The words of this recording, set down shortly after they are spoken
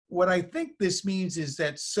What I think this means is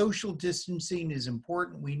that social distancing is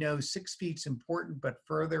important. We know 6 feet is important, but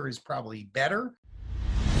further is probably better.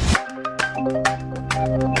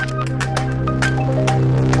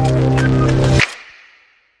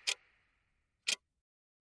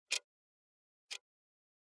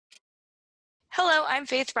 Hello, I'm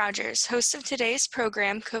Faith Rogers, host of today's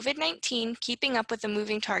program, COVID-19, Keeping Up with a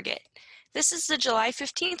Moving Target. This is the July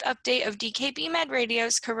 15th update of DKB Med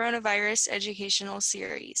Radio's Coronavirus Educational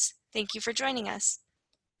Series. Thank you for joining us.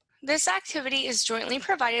 This activity is jointly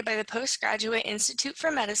provided by the Postgraduate Institute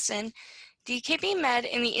for Medicine, DKB Med,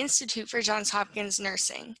 and the Institute for Johns Hopkins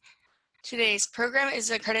Nursing. Today's program is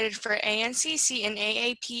accredited for ANCC and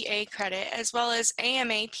AAPA credit, as well as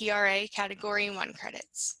AMA-PRA Category 1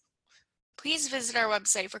 credits. Please visit our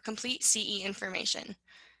website for complete CE information.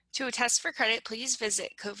 To attest for credit, please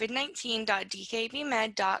visit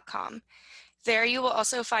covid19.dkbmed.com. There you will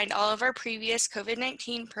also find all of our previous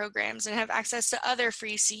COVID-19 programs and have access to other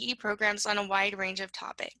free CE programs on a wide range of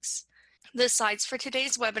topics. The slides for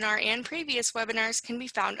today's webinar and previous webinars can be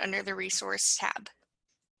found under the Resource tab.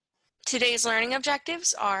 Today's learning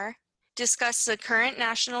objectives are: discuss the current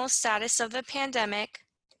national status of the pandemic,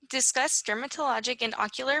 discuss dermatologic and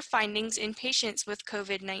ocular findings in patients with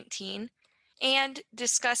COVID-19, and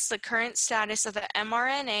discuss the current status of the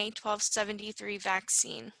mRNA 1273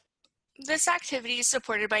 vaccine. This activity is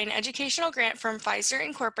supported by an educational grant from Pfizer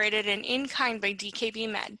Incorporated and in kind by DKB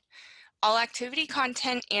Med. All activity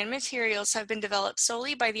content and materials have been developed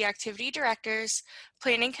solely by the activity directors,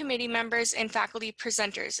 planning committee members, and faculty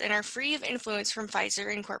presenters and are free of influence from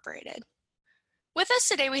Pfizer Incorporated. With us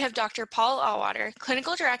today, we have Dr. Paul Auwaerter,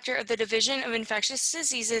 Clinical Director of the Division of Infectious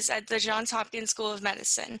Diseases at the Johns Hopkins School of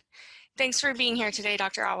Medicine. Thanks for being here today,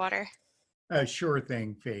 Dr. Auwaerter. Sure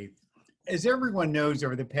thing, Faith. As everyone knows,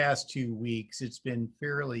 over the past 2 weeks, it's been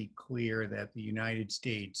fairly clear that the United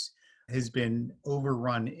States has been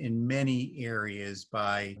overrun in many areas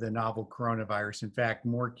by the novel coronavirus. In fact,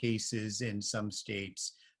 more cases in some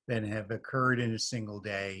states than have occurred in a single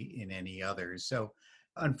day in any others. So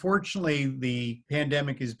unfortunately, the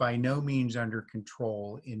pandemic is by no means under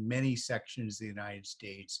control in many sections of the United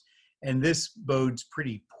States. And this bodes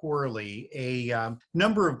pretty poorly. A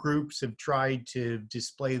number of groups have tried to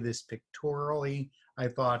display this pictorially. I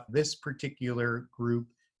thought this particular group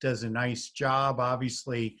does a nice job.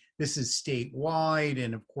 Obviously, this is statewide,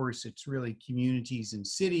 and of course, it's really communities and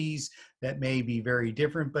cities that may be very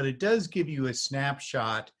different, but it does give you a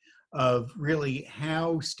snapshot of really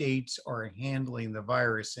how states are handling the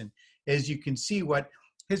virus. And as you can see, what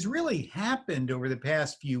has really happened over the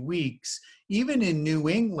past few weeks, even in New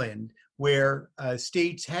England, where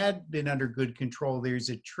states had been under good control, there's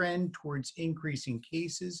a trend towards increasing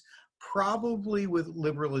cases, probably with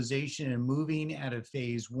liberalization and moving out of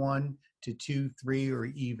phase 1 to 2, 3, or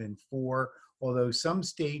even 4, although some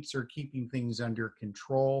states are keeping things under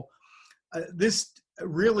control. This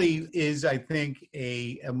really is, I think,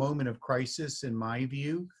 a moment of crisis in my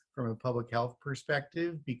view from a public health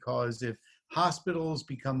perspective, because if hospitals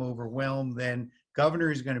become overwhelmed, then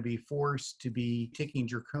governor is going to be forced to be taking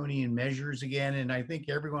draconian measures again. And I think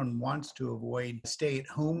everyone wants to avoid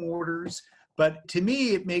stay-at-home orders. But to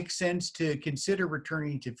me, it makes sense to consider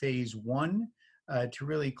returning to phase 1 to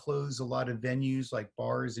really close a lot of venues like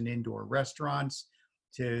bars and indoor restaurants,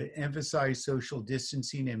 to emphasize social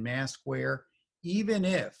distancing and mask wear, even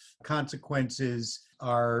if consequences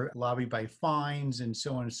are lobbied by fines and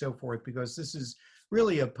so on and so forth, because this is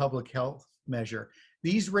really a public health measure.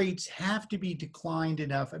 These rates have to be declined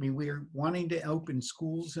enough. I mean, we are wanting to open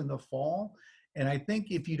schools in the fall, and I think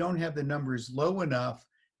if you don't have the numbers low enough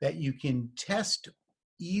that you can test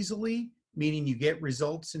easily, meaning you get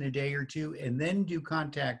results in a day or two, and then do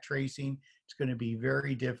contact tracing, it's going to be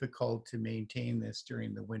very difficult to maintain this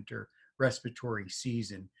during the winter respiratory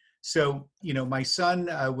season. So, my son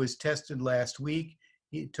was tested last week.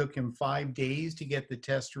 It took him 5 days to get the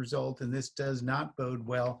test result, and this does not bode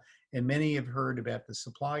well. And many have heard about the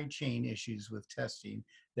supply chain issues with testing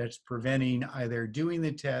that's preventing either doing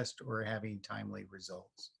the test or having timely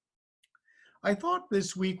results. I thought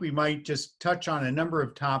this week we might just touch on a number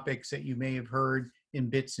of topics that you may have heard in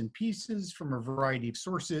bits and pieces from a variety of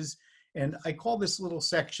sources. And I call this little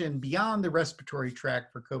section Beyond the Respiratory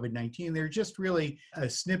Tract for COVID-19. They're just really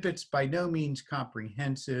snippets, by no means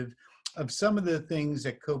comprehensive, of some of the things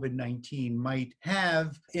that COVID-19 might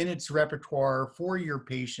have in its repertoire for your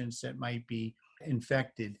patients that might be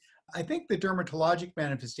infected. I think the dermatologic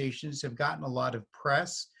manifestations have gotten a lot of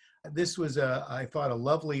press. This was, I thought, a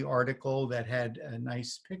lovely article that had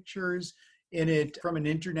nice pictures in it from an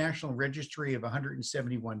international registry of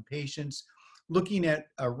 171 patients, looking at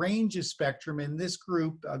a range of spectrum. In this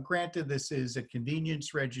group, granted this is a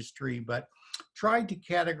convenience registry, but tried to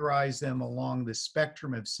categorize them along the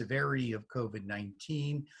spectrum of severity of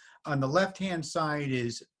COVID-19. On the left-hand side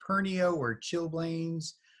is pernio or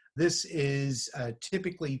chilblains. This is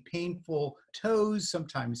typically painful toes,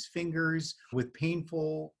 sometimes fingers, with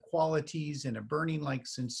painful qualities and a burning-like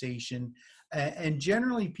sensation. And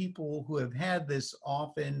generally, people who have had this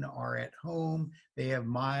often are at home. They have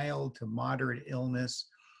mild to moderate illness.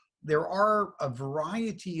 There are a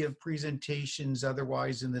variety of presentations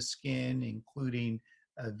otherwise in the skin, including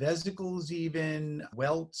vesicles even,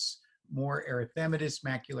 welts, more erythematous,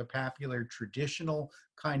 maculopapular, traditional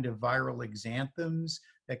kind of viral exanthems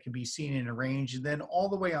that can be seen in a range. And then all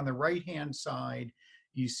the way on the right-hand side,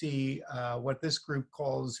 you see what this group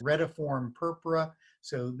calls retiform purpura.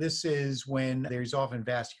 So this is when there's often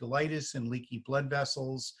vasculitis and leaky blood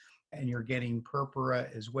vessels, and you're getting purpura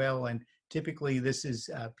as well. And typically this is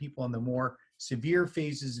people in the more severe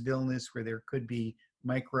phases of illness where there could be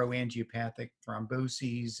microangiopathic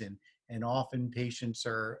thromboses, and often patients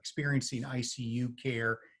are experiencing ICU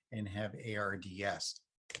care and have ARDS.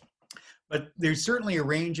 But there's certainly a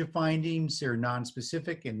range of findings. They're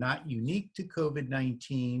nonspecific and not unique to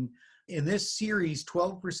COVID-19. In this series,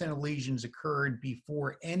 12% of lesions occurred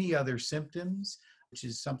before any other symptoms, which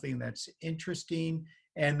is something that's interesting.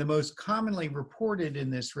 And the most commonly reported in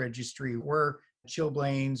this registry were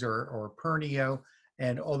chilblains or pernio.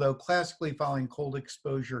 And although classically following cold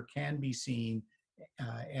exposure can be seen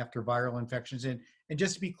after viral infections. And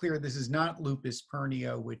just to be clear, this is not lupus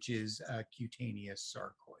pernio, which is cutaneous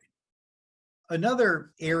sarcoid.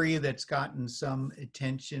 Another area that's gotten some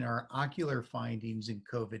attention are ocular findings in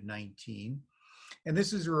COVID-19. And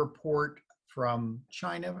this is a report from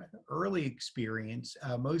China, early experience.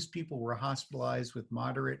 Most people were hospitalized with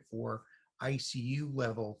moderate or ICU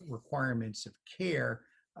level requirements of care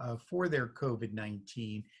for their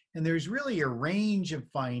COVID-19. And there's really a range of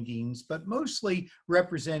findings, but mostly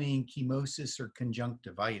representing chemosis or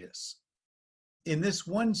conjunctivitis. In this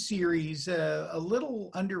one series, a little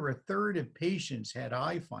under a third of patients had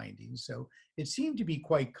eye findings. So it seemed to be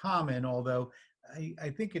quite common, although I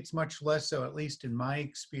think it's much less so, at least in my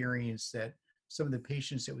experience, that some of the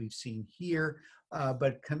patients that we've seen here,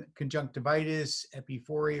 but conjunctivitis,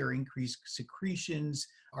 epiphoria, or increased secretions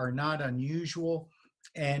are not unusual.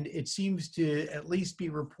 And it seems to at least be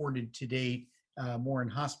reported to date more in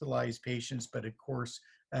hospitalized patients, but of course,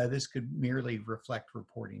 this could merely reflect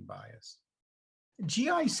reporting bias.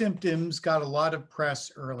 GI symptoms got a lot of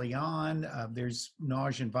press early on. There's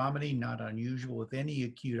nausea and vomiting, not unusual with any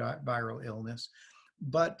acute viral illness.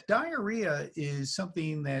 But diarrhea is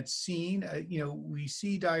something that's seen. We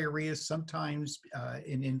see diarrhea sometimes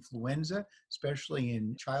in influenza, especially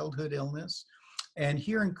in childhood illness. And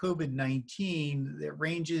here in COVID-19, the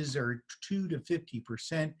ranges are 2 to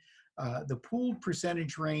 50%. The pooled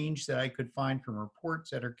percentage range that I could find from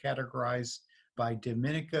reports that are categorized by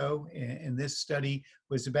Domenico in this study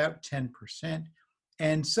was about 10%.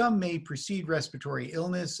 And some may precede respiratory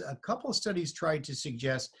illness. A couple of studies tried to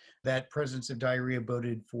suggest that presence of diarrhea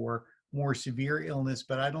boded for more severe illness,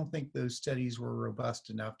 but I don't think those studies were robust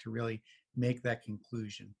enough to really make that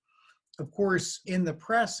conclusion. Of course, in the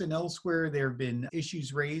press and elsewhere, there have been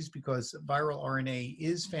issues raised because viral RNA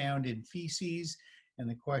is found in feces, and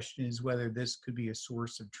the question is whether this could be a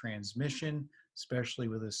source of transmission, especially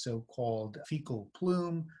with a so-called fecal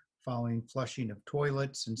plume following flushing of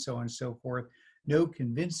toilets and so on and so forth. No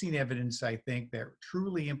convincing evidence, I think, that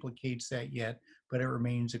truly implicates that yet, but it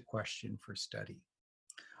remains a question for study.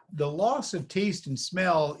 The loss of taste and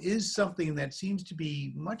smell is something that seems to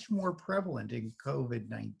be much more prevalent in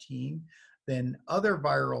COVID-19 than other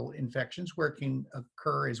viral infections, where it can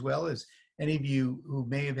occur as well. As any of you who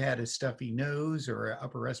may have had a stuffy nose or an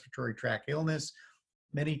upper respiratory tract illness,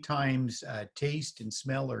 many times taste and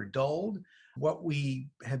smell are dulled. What we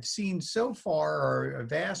have seen so far are a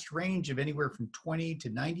vast range of anywhere from 20 to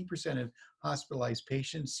 90% of hospitalized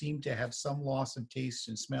patients seem to have some loss of taste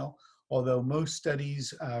and smell, although most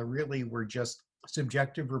studies really were just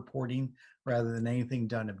subjective reporting rather than anything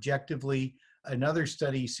done objectively. Another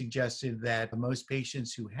study suggested that most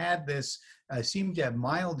patients who had this seemed to have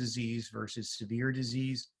mild disease versus severe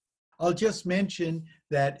disease. I'll just mention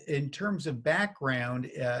that in terms of background,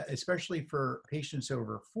 especially for patients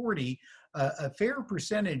over 40, a fair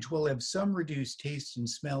percentage will have some reduced taste and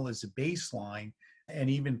smell as a baseline, and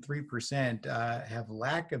even 3% have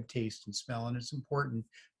lack of taste and smell, and it's important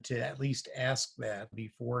to at least ask that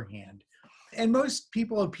beforehand. And most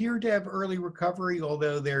people appear to have early recovery,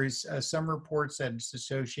 although there's some reports that it's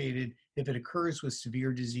associated, if it occurs with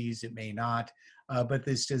severe disease, it may not. but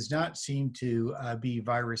this does not seem to be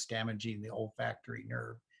virus damaging the olfactory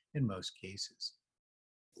nerve in most cases.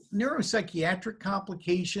 Neuropsychiatric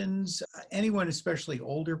complications, anyone, especially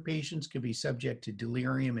older patients, could be subject to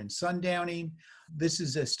delirium and sundowning. This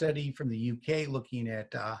is a study from the UK looking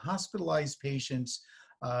at hospitalized patients.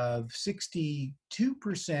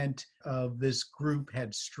 62% of this group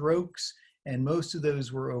had strokes, and most of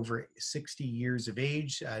those were over 60 years of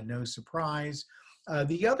age, no surprise.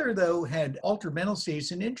 The other, though, had altered mental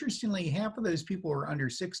states, and interestingly, half of those people were under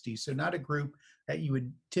 60, so not a group that you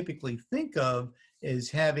would typically think of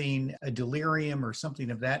as having a delirium or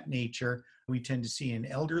something of that nature. We tend to see in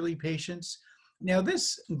elderly patients. Now,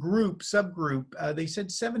 this subgroup, they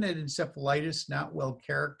said 7 had encephalitis, not well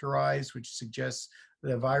characterized, which suggests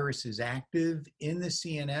the virus is active in the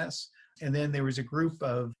CNS. And then there was a group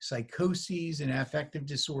of psychoses and affective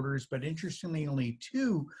disorders, but interestingly, only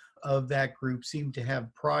 2 of that group seemed to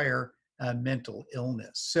have prior mental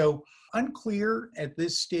illness. So unclear at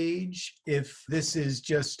this stage if this is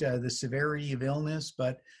just the severity of illness,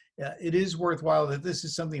 but it is worthwhile that this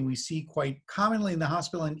is something we see quite commonly in the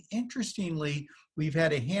hospital. And interestingly, we've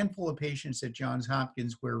had a handful of patients at Johns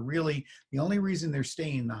Hopkins where really the only reason they're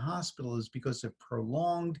staying in the hospital is because of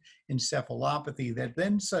prolonged encephalopathy that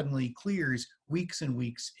then suddenly clears weeks and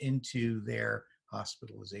weeks into their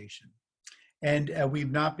hospitalization. And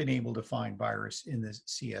we've not been able to find virus in the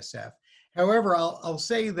CSF. However, I'll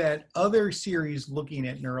say that other series looking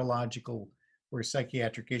at neurological or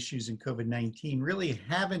psychiatric issues in COVID-19 really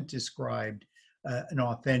haven't described an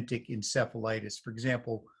authentic encephalitis. For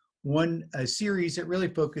example, a series that really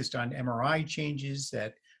focused on MRI changes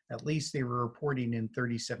that at least they were reporting in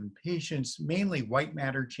 37 patients, mainly white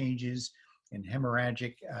matter changes and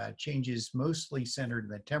hemorrhagic changes, mostly centered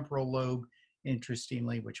in the temporal lobe,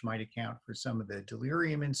 interestingly, which might account for some of the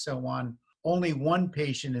delirium and so on. Only 1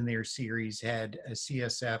 patient in their series had a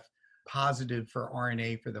CSF positive for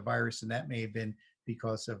RNA for the virus, and that may have been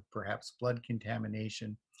because of perhaps blood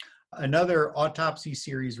contamination. Another autopsy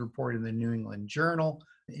series reported in the New England Journal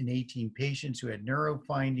in 18 patients who had neuro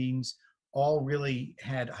findings, all really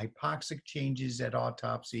had hypoxic changes at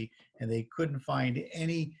autopsy, and they couldn't find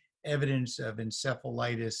any evidence of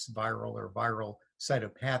encephalitis, viral or viral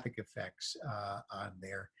cytopathic effects on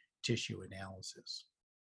their tissue analysis.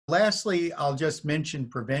 Lastly, I'll just mention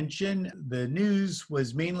prevention. The news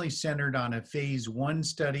was mainly centered on a phase 1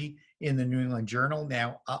 study in the New England Journal.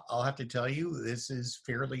 Now, I'll have to tell you, this is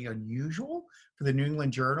fairly unusual for the New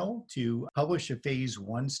England Journal to publish a phase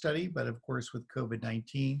 1 study, but of course with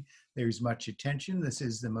COVID-19, there's much attention. This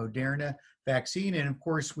is the Moderna vaccine, and of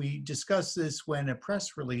course we discussed this when a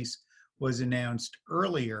press release was announced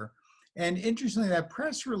earlier. And interestingly, that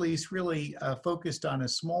press release really focused on a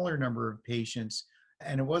smaller number of patients,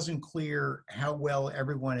 and it wasn't clear how well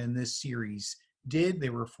everyone in this series did.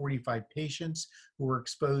 There were 45 patients who were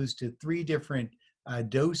exposed to 3 different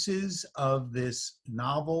doses of this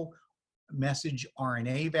novel messenger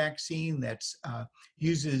RNA vaccine that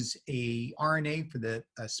uses a RNA for the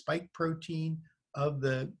spike protein of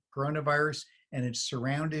the coronavirus, and it's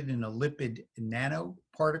surrounded in a lipid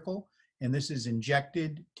nanoparticle. And this is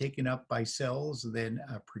injected, taken up by cells, then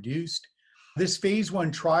produced. This phase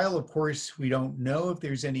 1 trial, of course, we don't know if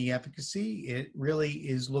there's any efficacy. It really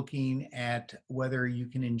is looking at whether you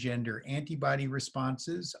can engender antibody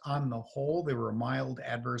responses. On the whole, there were mild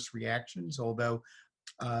adverse reactions, although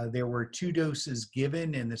there were 2 doses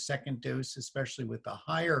given, and the second dose, especially with the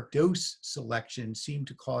higher dose selection, seemed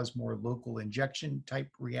to cause more local injection type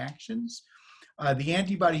reactions. The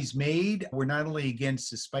antibodies made were not only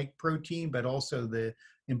against the spike protein, but also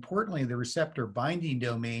importantly, the receptor binding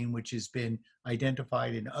domain, which has been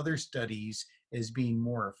identified in other studies as being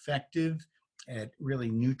more effective at really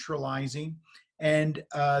neutralizing. And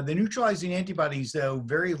the neutralizing antibodies, though,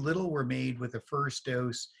 very little were made with the first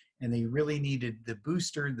dose, and they really needed the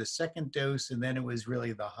booster, the second dose, and then it was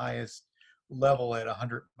really the highest level at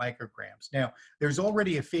 100 micrograms. Now, there's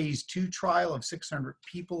already a phase 2 trial of 600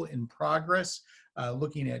 people in progress,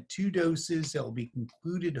 looking at 2 doses that will be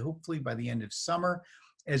concluded hopefully by the end of summer,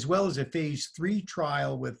 as well as a phase 3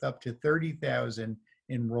 trial with up to 30,000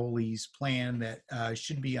 enrollees planned that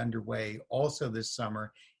should be underway also this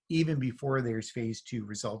summer, even before there's phase 2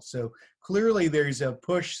 results. So clearly there's a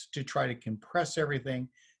push to try to compress everything,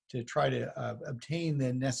 to try to obtain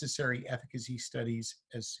the necessary efficacy studies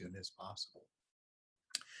as soon as possible.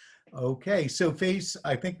 Okay, so Faith,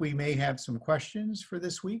 I think we may have some questions for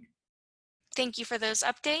this week. Thank you for those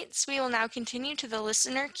updates. We will now continue to the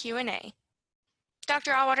listener Q&A.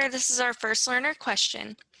 Dr. Auwaerter, this is our first learner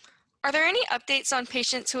question. Are there any updates on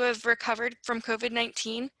patients who have recovered from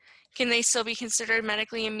COVID-19? Can they still be considered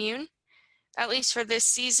medically immune? at least for this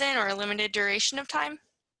season or a limited duration of time?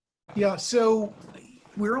 Yeah, so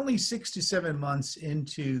we're only 6 to 7 months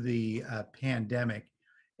into the pandemic.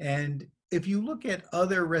 And if you look at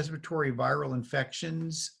other respiratory viral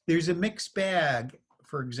infections, there's a mixed bag,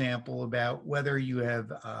 for example, about whether you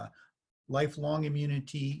have lifelong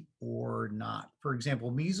immunity or not. For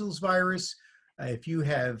example, measles virus, if you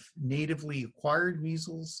have natively acquired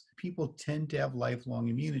measles, people tend to have lifelong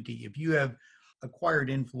immunity. If you have acquired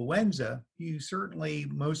influenza, you certainly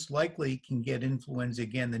most likely can get influenza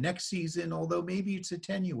again the next season, although maybe it's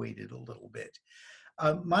attenuated a little bit.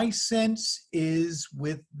 My sense is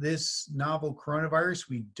with this novel coronavirus,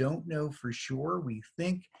 we don't know for sure. We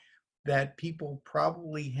think that people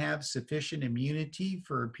probably have sufficient immunity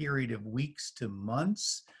for a period of weeks to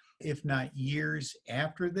months, if not years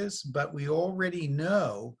after this. But we already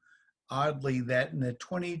know, oddly, that in the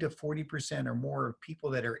 20 to 40% or more of people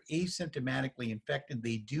that are asymptomatically infected,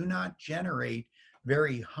 they do not generate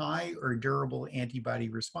very high or durable antibody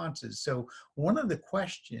responses. So one of the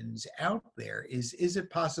questions out there is it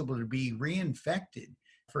possible to be reinfected?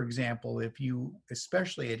 For example, if you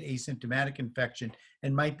especially had asymptomatic infection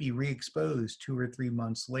and might be re-exposed 2 or 3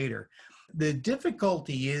 months later. The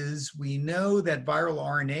difficulty is we know that viral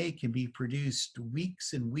RNA can be produced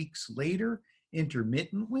weeks and weeks later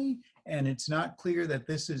intermittently, and it's not clear that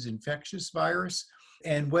this is infectious virus.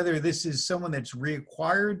 And whether this is someone that's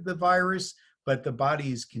reacquired the virus, but the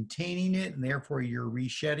body is containing it and therefore you're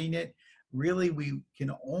reshedding it, really we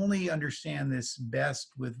can only understand this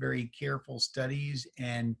best with very careful studies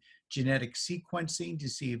and genetic sequencing to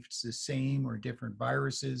see if it's the same or different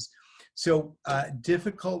viruses. So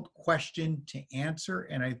difficult question to answer,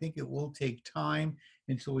 and I think it will take time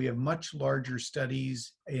until we have much larger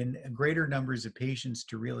studies in greater numbers of patients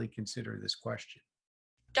to really consider this question.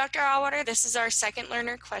 Dr. Allwater, this is our second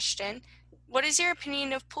learner question. What is your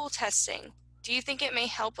opinion of pool testing? Do you think it may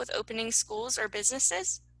help with opening schools or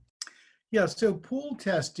businesses? Yeah, so pool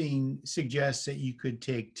testing suggests that you could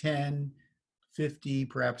take 10, 50,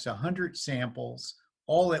 perhaps 100 samples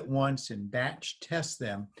all at once and batch test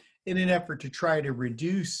them in an effort to try to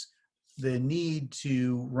reduce the need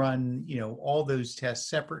to run, all those tests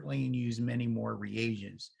separately and use many more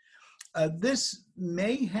reagents. This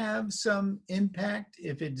may have some impact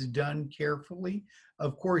if it's done carefully.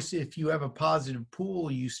 Of course, if you have a positive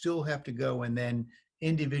pool, you still have to go and then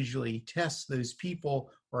individually test those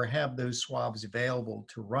people or have those swabs available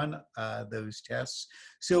to run those tests.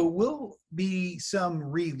 So will be some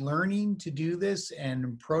relearning to do this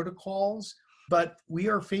and protocols, but we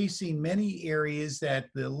are facing many areas that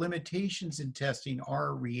the limitations in testing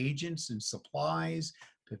are reagents and supplies,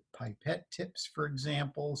 pipette tips, for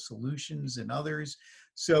example, solutions and others.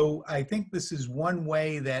 So I think this is one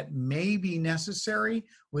way that may be necessary,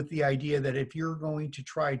 with the idea that if you're going to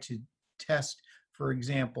try to test, for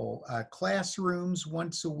example, classrooms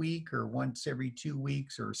once a week or once every 2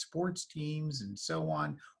 weeks, or sports teams and so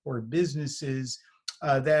on, or businesses,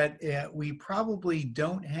 that we probably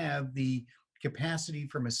don't have the capacity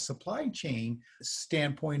from a supply chain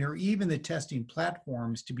standpoint or even the testing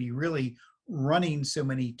platforms to be really running so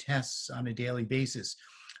many tests on a daily basis.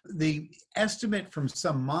 The estimate from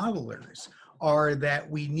some modelers are that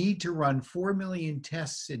we need to run 4 million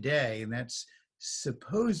tests a day, and that's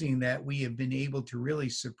supposing that we have been able to really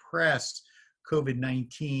suppress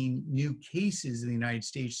COVID-19 new cases in the United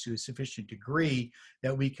States to a sufficient degree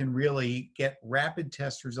that we can really get rapid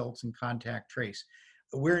test results and contact trace.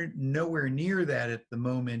 We're nowhere near that at the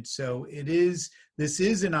moment. So this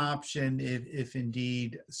is an option if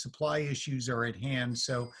indeed supply issues are at hand.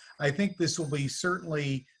 So I think this will be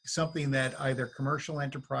certainly something that either commercial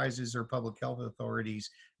enterprises or public health authorities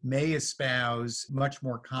may espouse much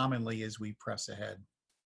more commonly as we press ahead.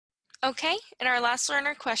 Okay, and our last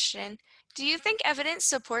learner question. Do you think evidence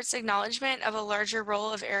supports acknowledgement of a larger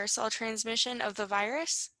role of aerosol transmission of the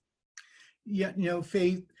virus? Yeah,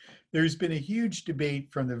 Faith, there's been a huge debate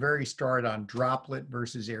from the very start on droplet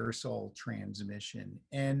versus aerosol transmission.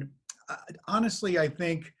 And honestly, I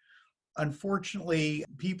think, unfortunately,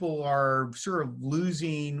 people are sort of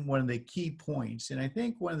losing one of the key points. And I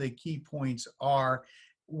think one of the key points are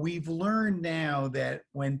we've learned now that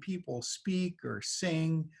when people speak or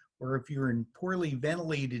sing, or if you're in poorly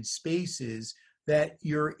ventilated spaces, that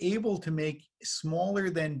you're able to make smaller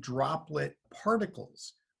than droplet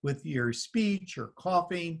particles with your speech or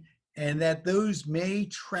coughing and that those may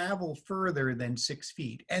travel further than 6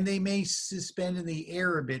 feet, and they may suspend in the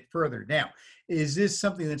air a bit further. Now, is this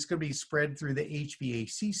something that's going to be spread through the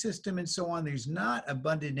HVAC system and so on? There's not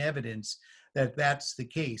abundant evidence that that's the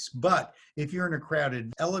case. But if you're in a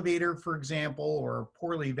crowded elevator, for example, or a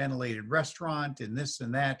poorly ventilated restaurant and this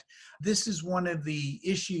and that, this is one of the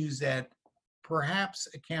issues that perhaps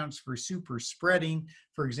accounts for super spreading.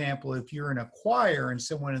 For example, if you're in a choir and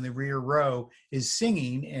someone in the rear row is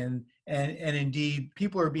singing and indeed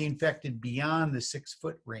people are being infected beyond the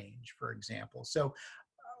 6-foot range, for example. So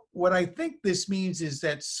what I think this means is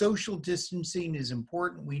that social distancing is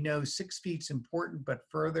important. We know 6 feet is important, but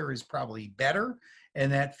further is probably better.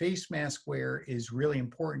 And that face mask wear is really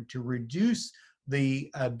important to reduce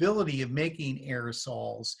the ability of making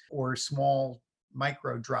aerosols or small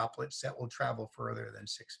micro droplets that will travel further than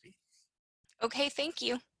 6 feet. Okay, thank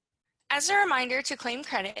you. As a reminder, to claim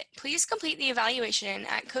credit, please complete the evaluation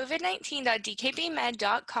at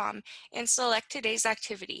covid19.dkbmed.com and select today's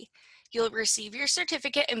activity. You'll receive your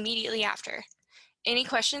certificate immediately after. Any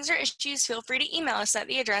questions or issues, feel free to email us at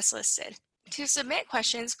the address listed. To submit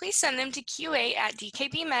questions, please send them to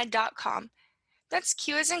qa@dkbmed.com. That's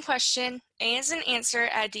Q as in question, A as in answer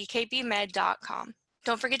at dkbmed.com.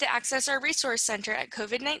 Don't forget to access our resource center at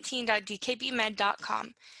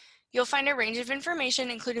covid19.dkbmed.com. You'll find a range of information,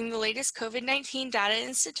 including the latest COVID-19 data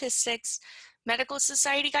and statistics, medical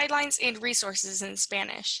society guidelines, and resources in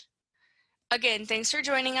Spanish. Again, thanks for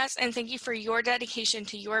joining us, and thank you for your dedication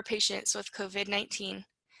to your patients with COVID-19.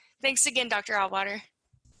 Thanks again, Dr. Allwater.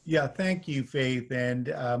 Yeah, thank you, Faith. And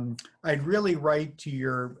I'd really write to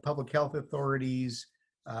your public health authorities,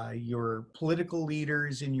 your political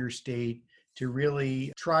leaders in your state, to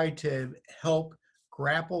really try to help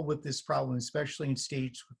grapple with this problem, especially in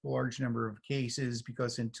states with a large number of cases,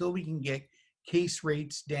 because until we can get case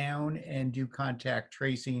rates down and do contact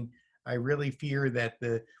tracing, I really fear that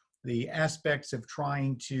the aspects of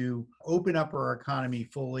trying to open up our economy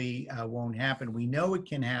fully won't happen. We know it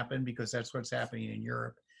can happen because that's what's happening in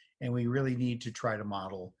Europe, and we really need to try to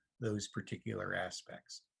model those particular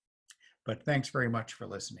aspects. But thanks very much for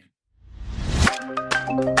listening.